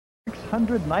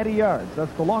690 yards.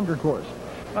 That's the longer course.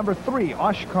 Number 3,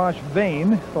 Oshkosh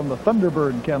Vane from the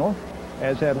Thunderbird Kennel,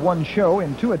 has had 1 show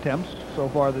in 2 attempts so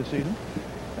far this season.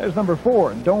 There's number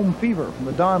 4, Dome Fever from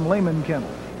the Don Lehman Kennel.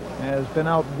 Has been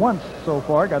out once so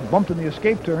far, got bumped in the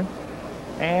escape turn,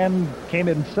 and came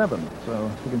in 7th. So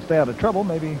if we can stay out of trouble,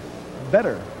 maybe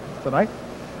better tonight.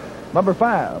 Number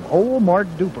 5, Old Mark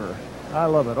Duper. I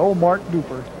love it, Old Mark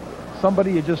Duper.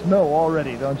 Somebody you just know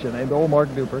already, don't you, named Old Mark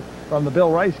Duper from the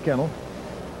Bill Rice Kennel.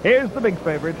 Here's the big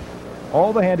favorite.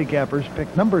 All the handicappers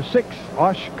picked number 6,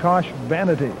 Oshkosh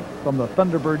Vanity from the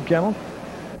Thunderbird Kennel.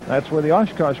 That's where the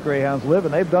Oshkosh Greyhounds live,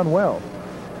 and they've done well.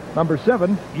 Number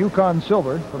 7, Yukon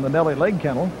Silver from the Nellie Legg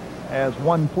Kennel, has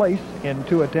 1 place in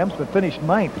 2 attempts, but finished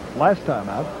 9th last time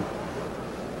out.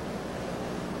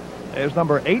 There's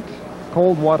number 8,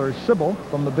 Coldwater Sybil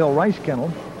from the Bill Rice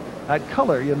Kennel. That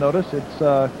color, you notice, it's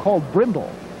called brindle.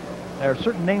 There are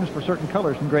certain names for certain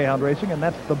colors in greyhound racing, and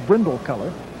that's the brindle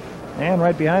color. And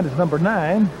right behind is number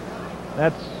 9.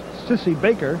 That's Sissy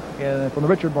Baker from the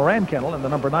Richard Moran Kennel in the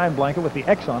number 9 blanket with the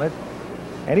X on it.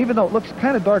 And even though it looks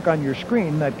kind of dark on your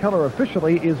screen, that color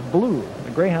officially is blue.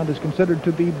 The greyhound is considered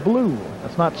to be blue.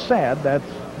 That's not sad, that's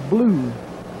blue.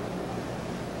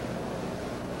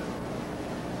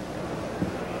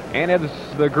 And as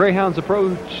the greyhounds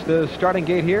approach the starting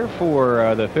gate here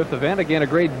for the 5th event, again a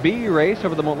grade B race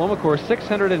over the Multnomah Course,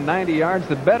 690 yards.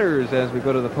 The betters, as we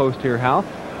go to the post here, Hal,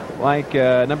 like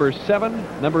number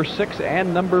 7, number 6,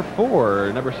 and number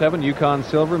 4. Number 7, Yukon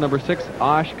Silver. Number 6,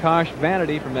 Oshkosh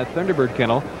Vanity from that Thunderbird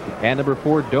Kennel. And number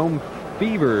 4, Dome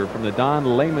Fever from the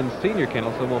Don Lehman Senior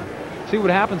Kennel. So we'll see what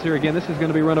happens here. Again, this is going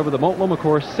to be run over the Multnomah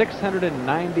Course,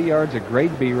 690 yards, a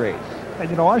grade B race. And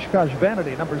you know, Oshkosh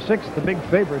Vanity, number 6, the big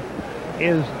favorite,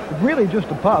 is really just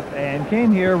a pup and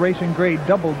came here racing grade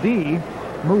double D,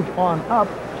 moved on up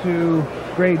to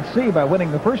grade C by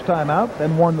winning the first time out,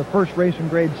 then won the first race in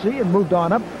grade C and moved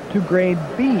on up to grade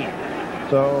B.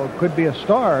 So could be a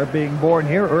star being born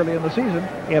here early in the season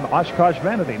in Oshkosh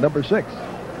Vanity, number 6.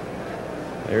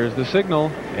 There's the signal,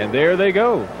 and there they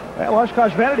go. Well,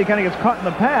 Oshkosh Vanity kind of gets caught in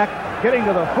the pack. Getting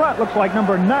to the front looks like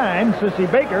number 9,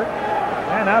 Sissy Baker.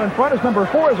 And out in front is number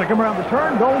 4 as they come around the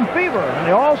turn, Dome Fever. And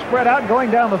they all spread out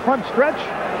going down the front stretch.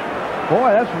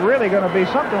 Boy, that's really going to be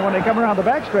something when they come around the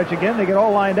back stretch again. They get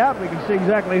all lined out. We can see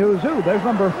exactly who's who. There's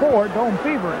number 4, Dome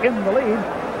Fever, in the lead.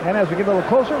 And as we get a little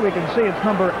closer, we can see it's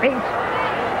number 8,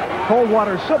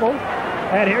 Coldwater Sybil.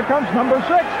 And here comes number 6,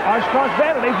 Oshkosh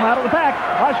Vanity from out of the pack.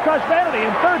 Oshkosh Vanity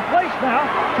in 3rd place now,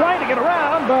 trying to get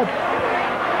around, but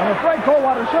I'm afraid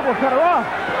Coldwater Sybil cut her off.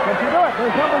 Can she do it?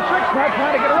 There's number 6 now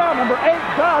trying to get around. Number 8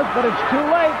 does, but it's too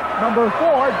late. Number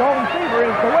 4, Dome Fever,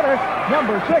 is the winner.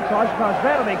 Number 6, Oshkosh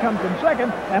Vanity, comes in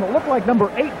 2nd. And it looked like number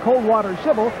 8, Coldwater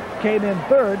Sybil, came in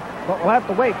 3rd. But we'll have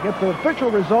to wait to get the official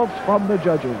results from the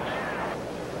judges.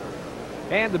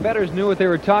 And the bettors knew what they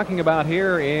were talking about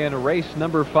here in race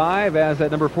number 5, as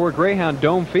that number 4 Greyhound,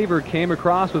 Dome Fever, came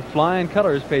across with flying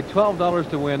colors, paid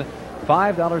 $12 to win,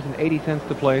 $5.80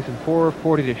 to place, and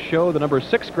 $4.40 to show. The number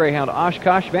 6 Greyhound,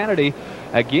 Oshkosh Vanity,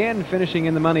 again finishing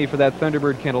in the money for that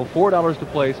Thunderbird Kennel, $4 to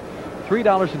place,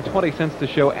 $3.20 to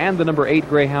show. And the number 8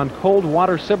 Greyhound,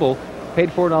 Coldwater Sybil, paid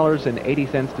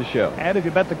 $4.80 to show. And if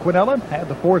you bet the Quinella, had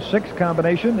the 4-6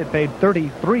 combination, it paid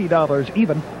 $33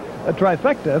 even. A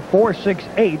trifecta, 4, 6,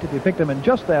 8. If you picked them in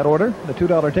just that order, the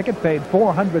 $2 ticket paid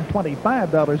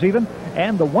 $425 even,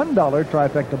 and the $1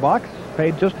 trifecta box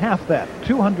paid just half that,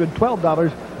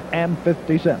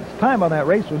 $212.50. Time on that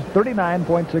race was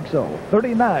 39.60.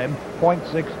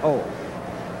 39.60.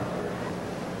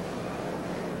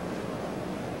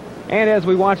 And as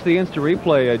we watch the instant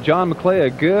replay, John McClay, a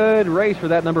good race for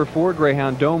that number 4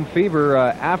 Greyhound, Dome Fever.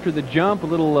 After the jump, a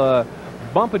little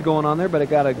bumping going on there, but it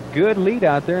got a good lead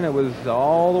out there, and it was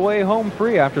all the way home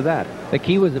free after that. The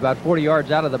key was about 40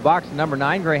 yards out of the box. Number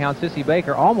 9 Greyhound, Sissy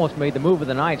Baker, almost made the move of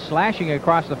the night, slashing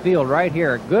across the field right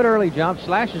here. Good early jump,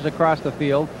 slashes across the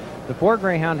field. The 4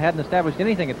 Greyhound hadn't established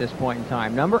anything at this point in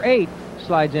time. Number 8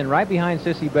 slides in right behind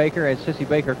Sissy Baker as Sissy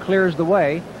Baker clears the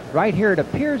way. Right here, it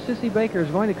appears Sissy Baker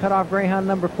is going to cut off Greyhound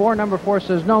number 4. Number 4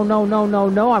 says, no, no, no, no,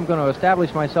 no, I'm going to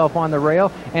establish myself on the rail,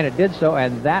 and it did so,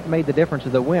 and that made the difference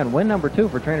of the win. Win number 2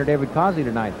 for trainer David Causey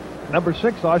tonight. Number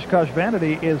 6, Oshkosh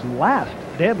Vanity, is last,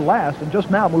 dead last, and just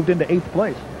now moved into 8th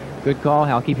place. Good call,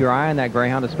 Hal. Keep your eye on that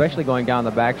Greyhound, especially going down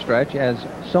the backstretch, as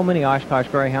so many Oshkosh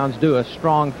Greyhounds do, a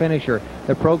strong finisher.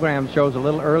 The program shows a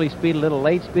little early speed, a little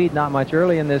late speed, not much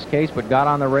early in this case, but got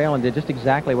on the rail and did just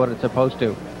exactly what it's supposed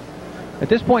to. At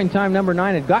this point in time, number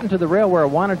 9 had gotten to the rail where it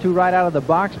wanted to right out of the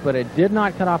box, but it did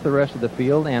not cut off the rest of the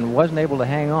field and wasn't able to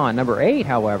hang on. Number 8,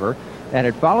 however, that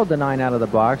had followed the 9 out of the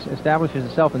box, establishes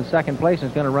itself in second place, and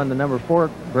is going to run the number 4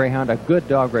 greyhound a good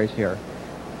dog race here.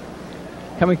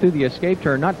 Coming through the escape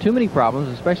turn, not too many problems,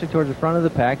 especially towards the front of the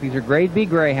pack. These are grade B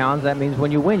greyhounds. That means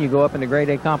when you win, you go up into grade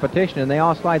A competition, and they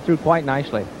all slide through quite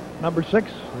nicely. Number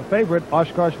 6, the favorite,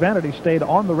 Oshkosh Vanity, stayed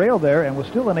on the rail there and was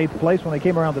still in 8th place when they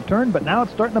came around the turn, but now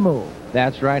it's starting to move.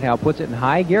 That's right. Hal puts it in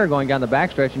high gear going down the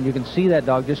backstretch, and you can see that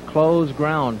dog just close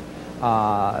ground.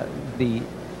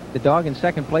 The dog in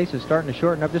second place is starting to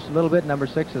shorten up just a little bit. Number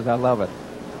 6 is I love it.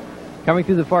 Coming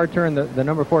through the far turn, the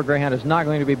number 4 greyhound is not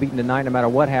going to be beaten tonight no matter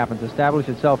what happens. Established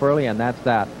itself early, and that's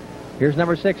that. Here's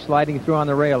number 6 sliding through on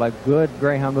the rail. A good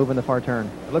greyhound move in the far turn.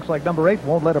 It looks like number 8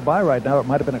 won't let it by right now. It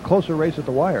might have been a closer race at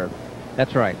the wire.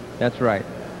 That's right. That's right.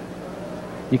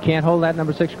 You can't hold that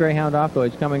number 6 greyhound off, though.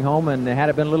 He's coming home, and had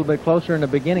it been a little bit closer in the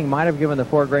beginning, might have given the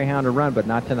 4 greyhound a run, but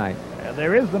not tonight. And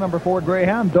there is the number 4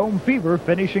 greyhound, Dome Fever,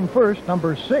 finishing first.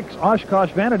 Number 6,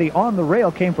 Oshkosh Vanity, on the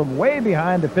rail, came from way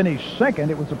behind to finish second.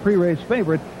 It was a pre-race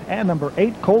favorite. And number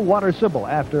 8, Coldwater Sybil,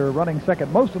 after running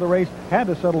second most of the race, had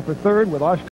to settle for third with Oshkosh